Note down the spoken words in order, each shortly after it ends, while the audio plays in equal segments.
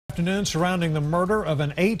Afternoon surrounding the murder of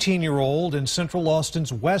an 18-year-old in Central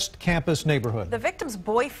Austin's West Campus neighborhood. The victim's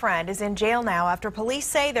boyfriend is in jail now after police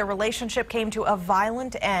say their relationship came to a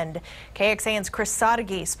violent end. KXAN's Chris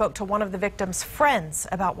Sadeghi spoke to one of the victim's friends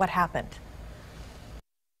about what happened.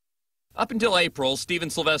 Up until April, Stephen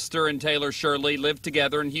Sylvester and Taylor Shirley lived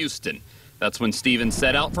together in Houston. That's when Stephen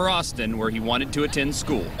set out for Austin, where he wanted to attend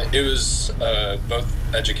school. It was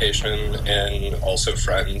both education and also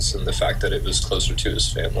friends, and the fact that it was closer to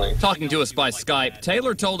his family. Talking to us by Skype,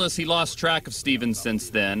 Taylor told us he lost track of Stephen since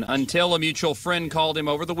then, until a mutual friend called him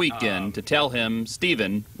over the weekend to tell him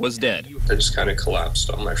Stephen was dead. I just kind of collapsed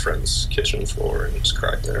on my friend's kitchen floor and just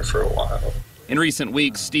cried there for a while. In recent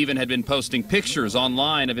weeks, Stephen had been posting pictures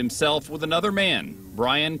online of himself with another man,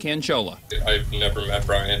 Brian Canchola. I've never met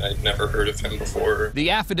Brian. I'd never heard of him before.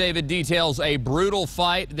 The affidavit details a brutal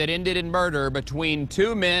fight that ended in murder between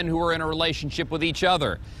two men who were in a relationship with each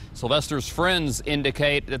other. Sylvester's friends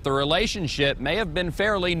indicate that the relationship may have been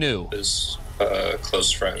fairly new. His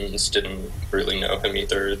close friends didn't really know him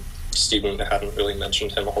either. Stephen hadn't really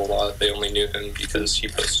mentioned him a whole lot. They only knew him because he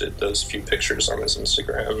posted those few pictures on his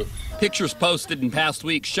Instagram. Pictures posted in past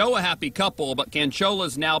weeks show a happy couple, but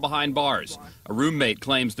Canchola's now behind bars. A roommate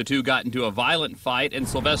claims the two got into a violent fight, and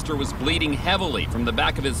Sylvester was bleeding heavily from the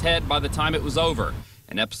back of his head by the time it was over.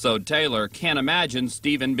 An episode Taylor can't imagine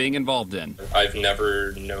Stephen being involved in. I've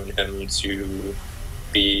never known him to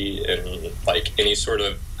be in any sort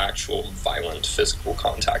of actual violent physical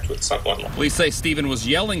contact with someone. Police say Stephen was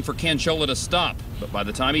yelling for Canchola to stop, but by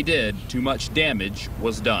the time he did, too much damage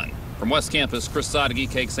was done. From West Campus, Chris Sadeghi,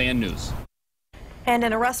 KXAN News. And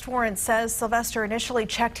an arrest warrant says Sylvester initially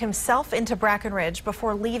checked himself into Brackenridge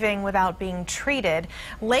before leaving without being treated.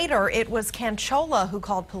 Later, it was Canchola who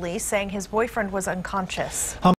called police saying his boyfriend was unconscious.